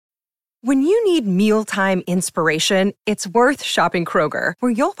When you need mealtime inspiration, it's worth shopping Kroger,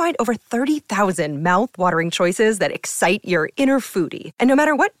 where you'll find over 30,000 mouth-watering choices that excite your inner foodie. And no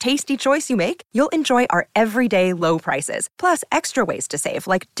matter what tasty choice you make, you'll enjoy our everyday low prices, plus extra ways to save,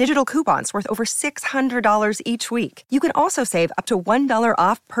 like digital coupons worth over $600 each week. You can also save up to $1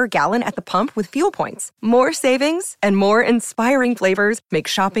 off per gallon at the pump with fuel points. More savings and more inspiring flavors make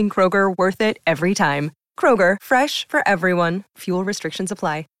shopping Kroger worth it every time. Kroger, fresh for everyone. Fuel restrictions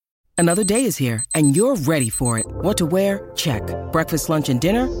apply. Another day is here, and you're ready for it. What to wear? Check. Breakfast, lunch, and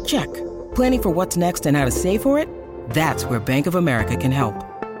dinner? Check. Planning for what's next and how to save for it? That's where Bank of America can help.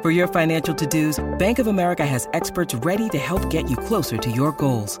 For your financial to-dos, Bank of America has experts ready to help get you closer to your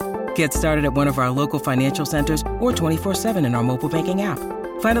goals. Get started at one of our local financial centers or 24/7 in our mobile banking app.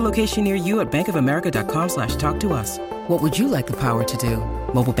 Find a location near you at bankofamerica.com/talktous. What would you like the power to do?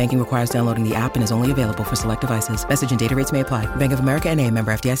 Mobile banking requires downloading the app and is only available for select devices. Message and data rates may apply. Bank of America N.A.,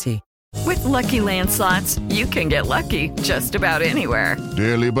 member FDIC. With Lucky Land Slots, you can get lucky just about anywhere.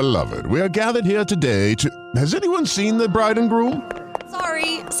 Dearly beloved, we are gathered here today to... Has anyone seen the bride and groom?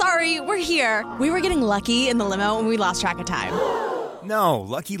 Sorry, we're here. We were getting lucky in the limo and we lost track of time. No,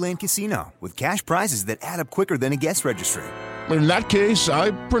 Lucky Land Casino, with cash prizes that add up quicker than a guest registry. In that case,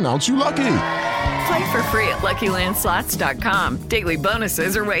 I pronounce you lucky. Play for free at LuckyLandSlots.com. Daily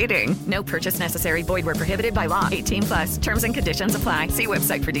bonuses are waiting. No purchase necessary. Void where prohibited by law. 18+. Terms and conditions apply. See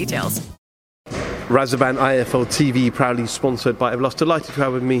website for details. Razaban IFL TV, proudly sponsored by Everlast. Delighted to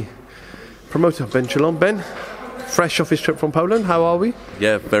have with me promoter Ben Shalom. Ben, fresh off his trip from Poland. How are we?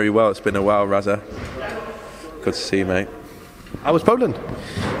 Yeah, very well. It's been a while, Raza. Good to see you, mate. How was Poland?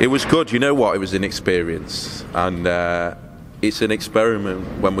 It was good. You know what? It was an experience. And it's an experiment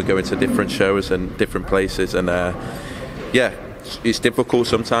when we go into different shows and different places. And yeah, it's difficult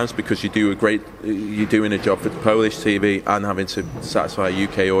sometimes because you're doing a job for the Polish TV and having to satisfy a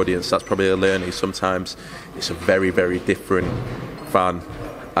UK audience. That's probably a learning. Sometimes it's a very, very different fan,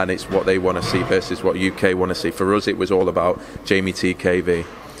 and it's what they want to see versus what UK want to see. For us, it was all about Jamie TKV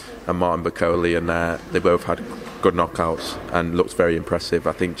and Martin Bacoli, and they both had good knockouts and looked very impressive.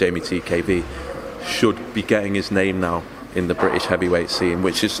 I think Jamie TKV should be getting his name now in the British heavyweight scene,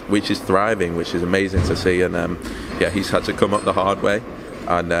 which is thriving, which is amazing to see. And yeah, he's had to come up the hard way,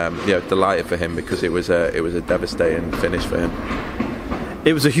 and yeah, delighted for him because it was a devastating finish for him.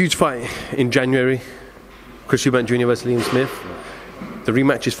 It was a huge fight in January. Chris Eubank Jr. versus Liam Smith. The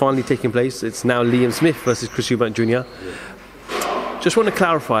rematch is finally taking place. It's now Liam Smith versus Chris Eubank Jr. Just want to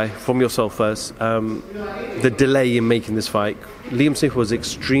clarify from yourself first the delay in making this fight. Liam Smith was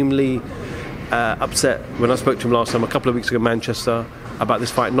extremely upset when I spoke to him last time, a couple of weeks ago in Manchester, about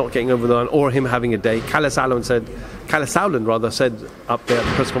this fight not getting over the line or him having a day. Kalle Sauerland said up there at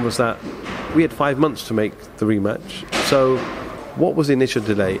the press conference that we had 5 months to make the rematch. So what was the initial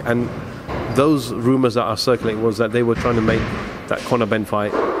delay? And those rumours that are circulating was that they were trying to make that Conor Benn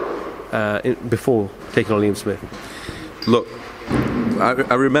fight before taking on Liam Smith. Look,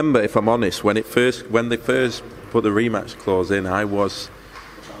 I remember, if I'm honest, when they first put the rematch clause in, I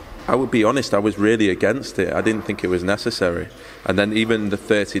would be honest, I was really against it. I didn't think it was necessary. And then even the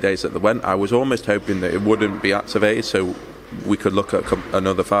 30 days that they went, I was almost hoping that it wouldn't be activated so we could look at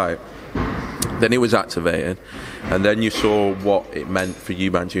another fight. Then it was activated, and then you saw what it meant for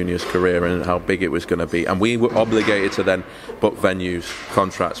Eubank Jr.'s career and how big it was going to be. And we were obligated to then book venues,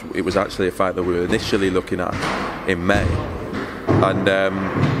 contracts. It was actually a fight that we were initially looking at in May. And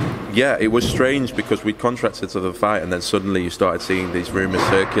yeah, it was strange because we contracted to the fight, and then suddenly you started seeing these rumours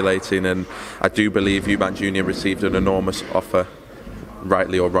circulating. And I do believe Eubank Jr. received an enormous offer,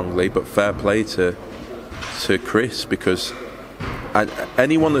 rightly or wrongly, but fair play to Chris, because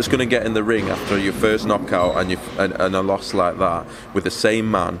anyone that's going to get in the ring after your first knockout and a loss like that with the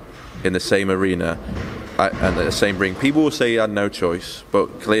same man in the same arena and the same ring, people will say he had no choice,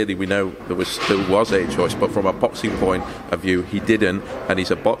 but clearly we know there was a choice. But from a boxing point of view, he didn't, and he's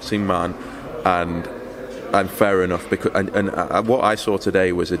a boxing man, and fair enough. Because and what I saw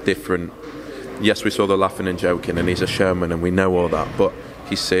today was a different. Yes, we saw the laughing and joking, and he's a showman, and we know all that, but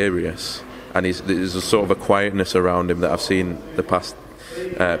he's serious. And there's a sort of a quietness around him that I've seen the past,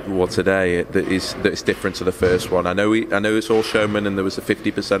 today, that is different to the first one. I know it's all showman, and there was the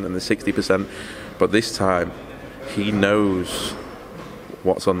 50% and the 60%, but this time he knows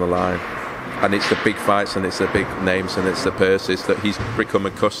what's on the line, and it's the big fights, and it's the big names, and it's the purses that he's become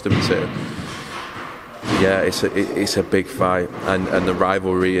accustomed to. Yeah, it's a big fight, and the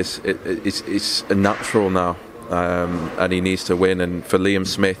rivalry is natural now, and he needs to win. And for Liam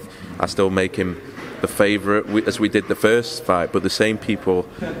Smith, I still make him the favourite as we did the first fight, but the same people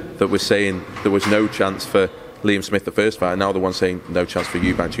that were saying there was no chance for Liam Smith the first fight, and now the one saying no chance for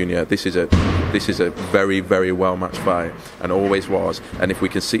Eubank Jr. This is a very, very well matched fight, and always was. And if we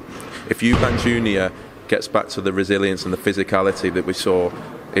can see, if Eubank Jr. gets back to the resilience and the physicality that we saw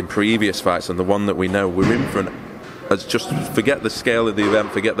in previous fights, and the one that we know, we're in for just forget the scale of the event,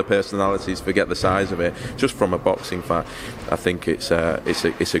 forget the personalities, forget the size of it. Just from a boxing fight, I think it's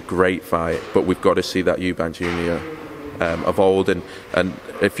a great fight. But we've got to see that Eubank Jr. Of old, and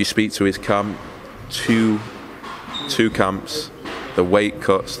if you speak to his camp, two camps, the weight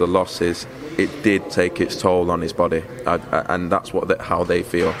cuts, the losses, it did take its toll on his body, and that's how they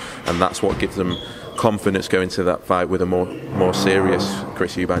feel, and that's what gives them confidence going into that fight with a more serious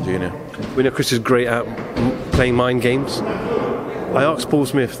Chris Eubank Jr. We know Chris is great at playing mind games. I asked Paul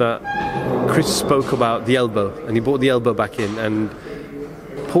Smith that Chris spoke about the elbow, and he brought the elbow back in, and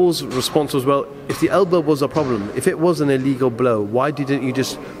Paul's response was, well, if the elbow was a problem, if it was an illegal blow, why didn't you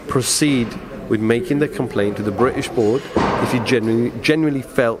just proceed with making the complaint to the British board if you genuinely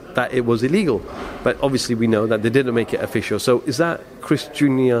felt that it was illegal? But obviously we know that they didn't make it official. So is that Chris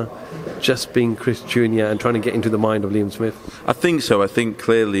Jr. just being Chris Jr. and trying to get into the mind of Liam Smith? I think so. I think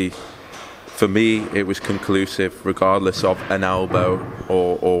clearly, for me, it was conclusive regardless of an elbow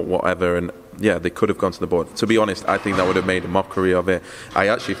or whatever. And yeah, they could have gone to the board. To be honest, I think that would have made a mockery of it. I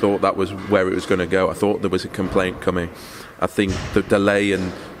actually thought that was where it was going to go. I thought there was a complaint coming. I think the delay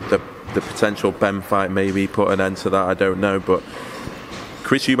and the potential Ben fight maybe put an end to that, I don't know. But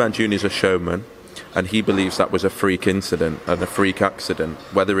Chris Eubank Jr. is a showman, and he believes that was a freak incident and a freak accident.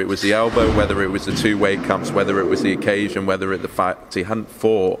 Whether it was the elbow, whether it was the two weight camps, whether it was the occasion, whether it the fight he hadn't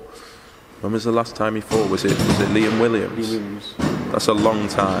fought. When was the last time he fought? Was it Liam Williams? That's a long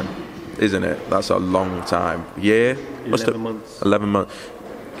time, isn't it? That's a long time. Yeah? 11 months. 11 months.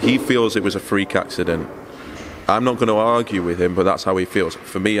 He feels it was a freak accident. I'm not going to argue with him, but that's how he feels.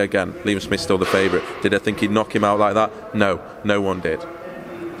 For me, again, Liam Smith's still the favourite. Did I think he'd knock him out like that? No, no one did.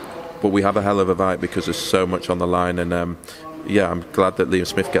 But we have a hell of a fight because there's so much on the line, and I'm glad that Liam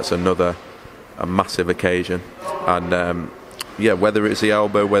Smith gets a massive occasion. And whether it's the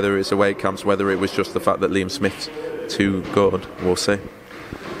elbow, whether it's the weight camps, whether it was just the fact that Liam Smith's too good, we'll see.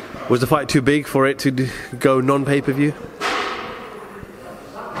 Was the fight too big for it to go non-pay-per-view?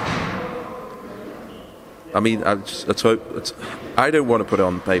 I mean, I don't want to put it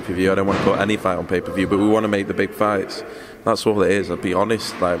on pay-per-view. I don't want to put any fight on pay-per-view, but we want to make the big fights. That's all it is. I'll be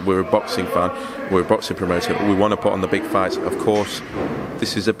honest. Like, we're a boxing fan, we're a boxing promoter, but we want to put on the big fights. Of course,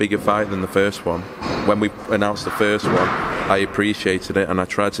 this is a bigger fight than the first one. When we announced the first one, I appreciated it and I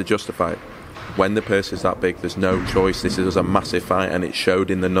tried to justify it. When the purse is that big, there's no choice. This is a massive fight, and it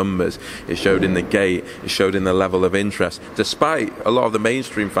showed in the numbers, it showed in the gate, it showed in the level of interest, despite a lot of the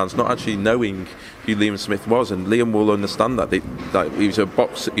mainstream fans not actually knowing who Liam Smith was. And Liam will understand that he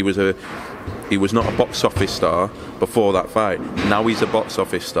was not a box office star before that fight. Now he's a box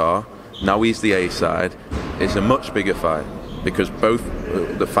office star. Now he's the A-side. It's a much bigger fight because both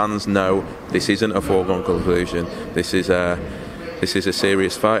the fans know this isn't a foregone conclusion. This is a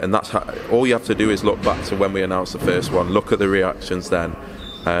serious fight, and that's how, all you have to do is look back to when we announced the first one, look at the reactions then.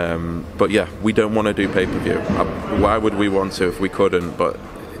 But yeah, we don't want to do pay-per-view. Why would we want to if we couldn't? But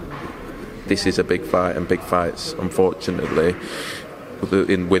this is a big fight, and big fights, unfortunately,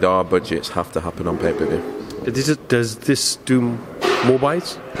 with our budgets, have to happen on pay-per-view. Does this do more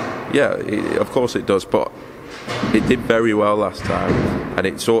buys? Yeah, of course it does, but it did very well last time, and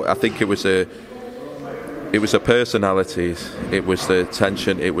I think it was the personalities, it was the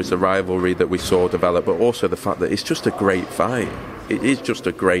tension, it was the rivalry that we saw develop, but also the fact that it's just a great fight. It is just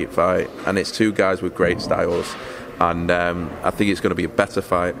a great fight, and it's two guys with great styles, and I think it's going to be a better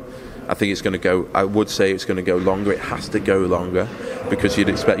fight. I would say it's going to go longer. It has to go longer because you'd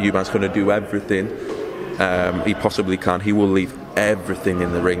expect Eubank's going to do everything he possibly can. He will leave everything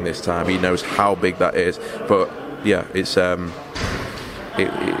in the ring this time. He knows how big that is, but yeah, it's a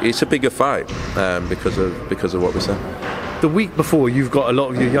bigger fight because of what we said. The week before, you've got a lot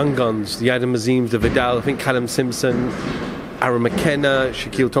of your young guns, the Adam Azims, the Vidal, I think Callum Simpson, Aaron McKenna,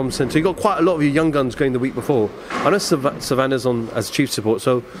 Shaquille Thompson. So you've got quite a lot of your young guns going the week before. I know Savannah's on as chief support,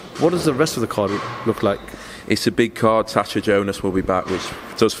 so what does the rest of the card look like? It's a big card. Tasha Jonas will be back, which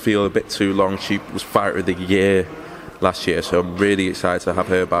does feel a bit too long. She was Fighter of the Year last year, so I'm really excited to have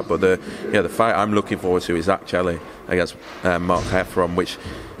her back. But the fight I'm looking forward to is Zach Chelly against Mark Heffron, which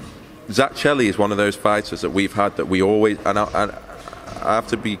Zach Chelly is one of those fighters that we've had that we always, and I have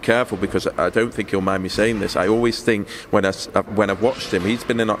to be careful because I don't think he'll mind me saying this. I always think when I've watched him, he's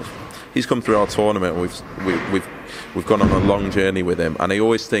come through our tournament and we've gone on a long journey with him, and I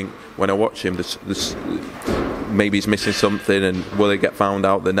always think when I watch him, maybe he's missing something, and will it get found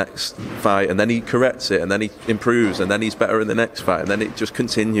out the next fight, and then he corrects it, and then he improves, and then he's better in the next fight, and then it just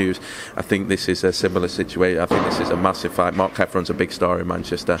continues. I think this is a similar situation. I think this is a massive fight. Mark Heffron's a big star in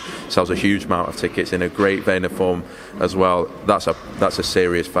Manchester, sells a huge amount of tickets, in a great vein of form as well. That's a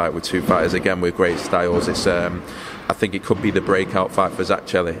serious fight with two fighters, again, with great styles. It's I think it could be the breakout fight for Zach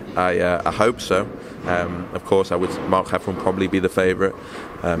Chelli. I hope so. Of course, Mark Heffron probably be the favourite,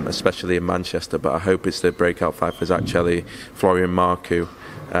 especially in Manchester, but I hope it's the breakout fight for Zach Chelli. Florian Marcoux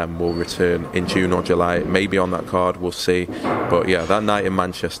will return in June or July, maybe on that card, we'll see. But yeah, that night in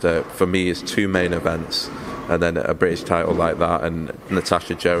Manchester for me is two main events, and then a British title like that, and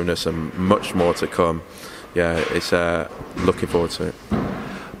Natasha Jonas, and much more to come. Yeah, it's looking forward to it.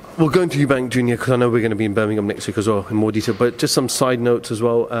 We'll go into Eubank Jr. because I know we're going to be in Birmingham next week as well in more detail, but just some side notes as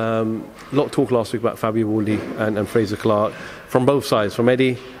well. A lot of talk last week about Fabio Wardle and Fraser Clark from both sides. From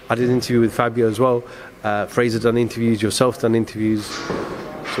Eddie, I did an interview with Fabio as well. Fraser done interviews, yourself done interviews.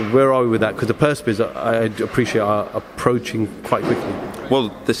 So where are we with that? Because the purse bids, I appreciate, are approaching quite quickly.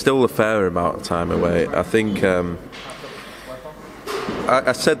 Well, there's still a fair amount of time away. I think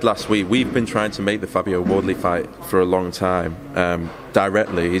I said last week, we've been trying to make the Fabio Wardle fight for a long time.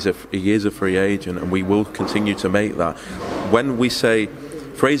 Directly, he is a free agent, and we will continue to make that. When we say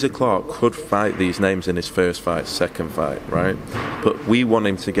Fraser Clark could fight these names in his first fight, second fight, right? But we want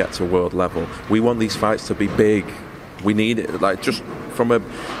him to get to world level. We want these fights to be big. We need it, like, just from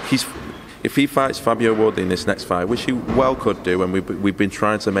if he fights Fabio Wardle in this next fight, which he well could do, and we've been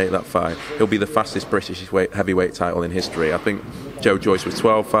trying to make that fight, he'll be the fastest British heavyweight title in history. I think Joe Joyce with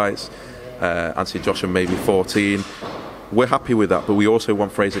 12 fights, Anthony Joshua maybe 14. We're happy with that, but we also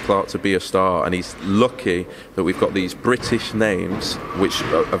want Fraser Clark to be a star, and he's lucky that we've got these British names which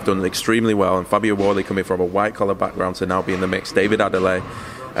have done extremely well, and Fabio Wardle coming from a white-collar background to now be in the mix. David Adelaide,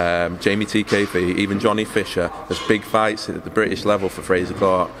 Jamie T. Casey, even Johnny Fisher. There's big fights at the British level for Fraser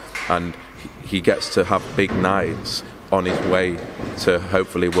Clark, and he gets to have big nights on his way to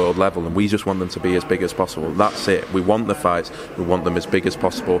hopefully world level, and we just want them to be as big as possible. That's it. We want the fights, we want them as big as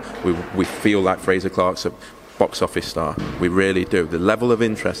possible. We feel like Fraser Clark's a box office star. We really do. The level of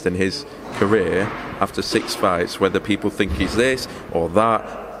interest in his career after 6 fights, whether people think he's this or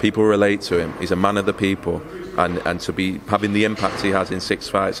that, people relate to him. He's a man of the people, and to be having the impact he has in 6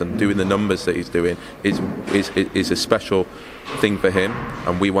 fights and doing the numbers that he's doing is a special thing for him,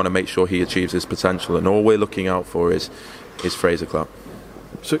 and we want to make sure he achieves his potential, and all we're looking out for is Fraser Clark.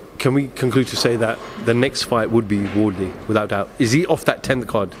 So can we conclude to say that the next fight would be Wardle, without doubt? Is he off that 10th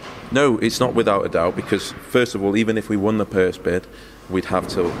card? No, it's not without a doubt, because first of all, even if we won the purse bid, we'd have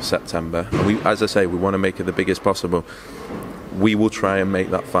till September, and as I say, we want to make it the biggest possible. We will try and make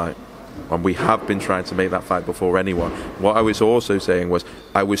that fight, and we have been trying to make that fight before anyone. What I was also saying was,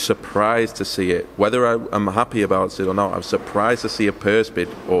 I was surprised to see it. Whether I'm happy about it or not, I was surprised to see a purse bid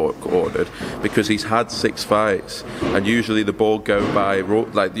ordered, because he's had 6 fights, and usually the ball go by,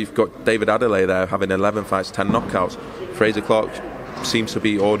 like you've got David Adelaide there having 11 fights, 10 knockouts. Fraser Clark seems to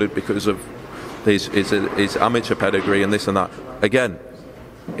be ordered because of his amateur pedigree and this and that. Again,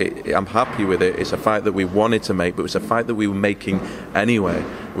 I'm happy with it. It's a fight that we wanted to make, but it's a fight that we were making anyway.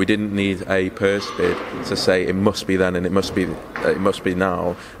 We didn't need a purse bid to say it must be then and it must be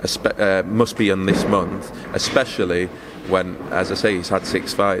now, must be in this month, especially when, as I say, he's had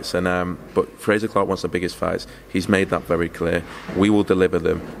 6 fights. And but Fraser Clark wants the biggest fights. He's made that very clear. We will deliver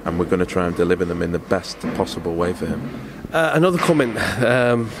them, and we're going to try and deliver them in the best possible way for him. Another comment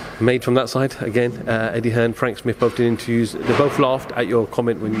made from that side, again, Eddie Hearn, Frank Smith both did interviews. They both laughed at your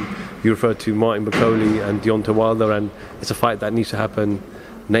comment when you referred to Martin Bakole and Deontay Wilder, and it's a fight that needs to happen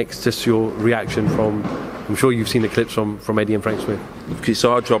next. Just your reaction from, I'm sure you've seen the clips from Eddie and Frank Smith. It's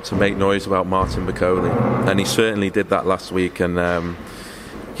our job to make noise about Martin Bakole, and he certainly did that last week. And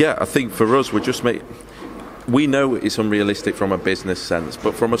I think for us, we know it's unrealistic from a business sense,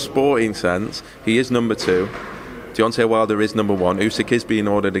 but from a sporting sense, he is number 2. Deontay Wilder is number 1. Usyk is being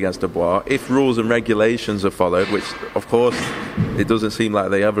ordered against Dubois. If rules and regulations are followed, which of course it doesn't seem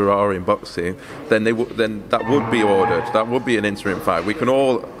like they ever are in boxing, then that would be ordered. That would be an interim fight. We can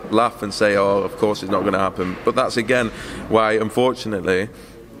all laugh and say, "Oh, of course it's not going to happen." But that's again why, unfortunately,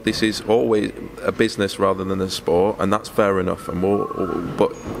 this is always a business rather than a sport, and that's fair enough.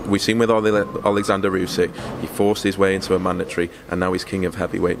 But we've seen with Alexander Usyk, he forced his way into a mandatory, and now he's king of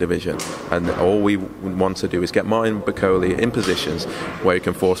heavyweight division. And all we want to do is get Martin Bakole in positions where he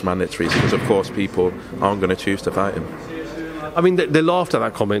can force mandatories, because of course people aren't going to choose to fight him. I mean, they laughed at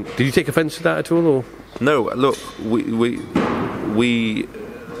that comment. Did you take offence to that at all? Or? No, look, we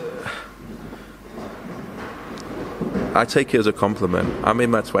I take it as a compliment. I'm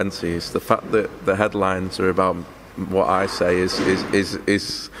in my 20s. The fact that the headlines are about what I say is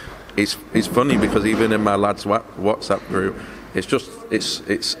funny, because even in my lads' WhatsApp group, it's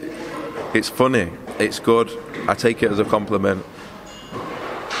funny. It's good. I take it as a compliment.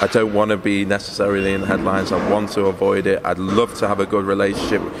 I don't want to be necessarily in the headlines. I want to avoid it. I'd love to have a good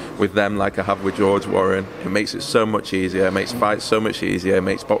relationship with them like I have with George Warren. It makes it so much easier. It makes fights so much easier. It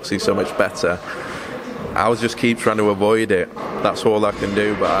makes boxing so much better. I'll just keep trying to avoid it. That's all I can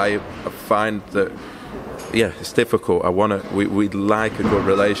do. But I find that, it's difficult. We'd like a good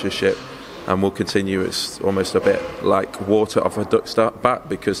relationship, and we'll continue. It's almost a bit like water off a duck's back,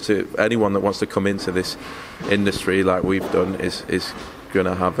 because to anyone that wants to come into this industry like we've done is going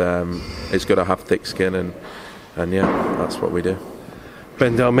to have thick skin, and that's what we do.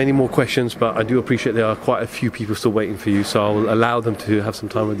 Ben, there are many more questions, but I do appreciate there are quite a few people still waiting for you, so I'll allow them to have some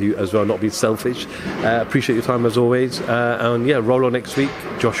time with you as well, not being selfish. Appreciate your time as always, roll on next week.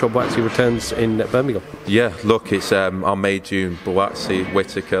 Joshua Buatsi returns in Birmingham. Yeah, look, it's on May-June, Buatsi,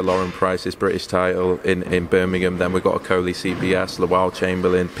 Whittaker, Lauren Price's British title in Birmingham. Then we've got Okoli CBS, Lawal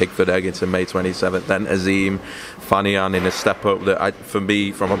Chamberlain, Pickford Eggington May 27th, then Azim, Fanian in a step up that for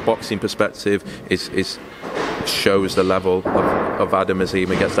me, from a boxing perspective, is shows the level of Adam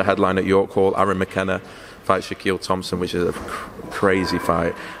Azim against the headline at York Hall. Aaron McKenna fights Shaquille Thompson, which is a crazy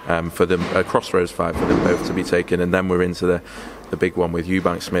fight for them, a crossroads fight for them both to be taken. And then we're into the big one with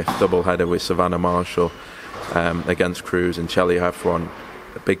Eubank Smith, double header with Savannah Marshall against Cruz and Chelly Heffron.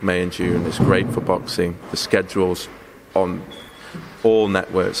 A big May and June. It's great for boxing. The schedules on all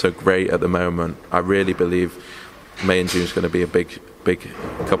networks are great at the moment. I really believe May and June is going to be a big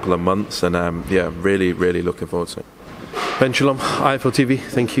couple of months, and really looking forward to it. Ben Shalom, IFL TV,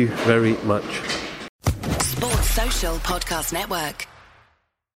 thank you very much. Sports Social Podcast Network.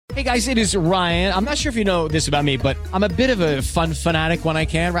 Hey guys, it is Ryan. I'm not sure if you know this about me, but I'm a bit of a fun fanatic when I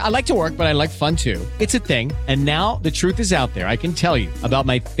can. I like to work, but I like fun too. It's a thing. And now the truth is out there. I can tell you about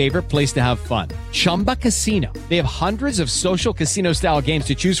my favorite place to have fun. Chumba Casino. They have hundreds of social casino style games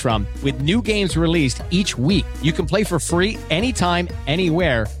to choose from, with new games released each week. You can play for free anytime,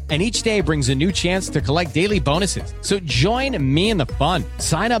 anywhere. And each day brings a new chance to collect daily bonuses. So join me in the fun.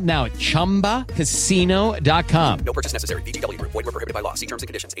 Sign up now at ChumbaCasino.com. No purchase necessary. VGW Group. Void where prohibited by law. See terms and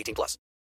conditions. 18+.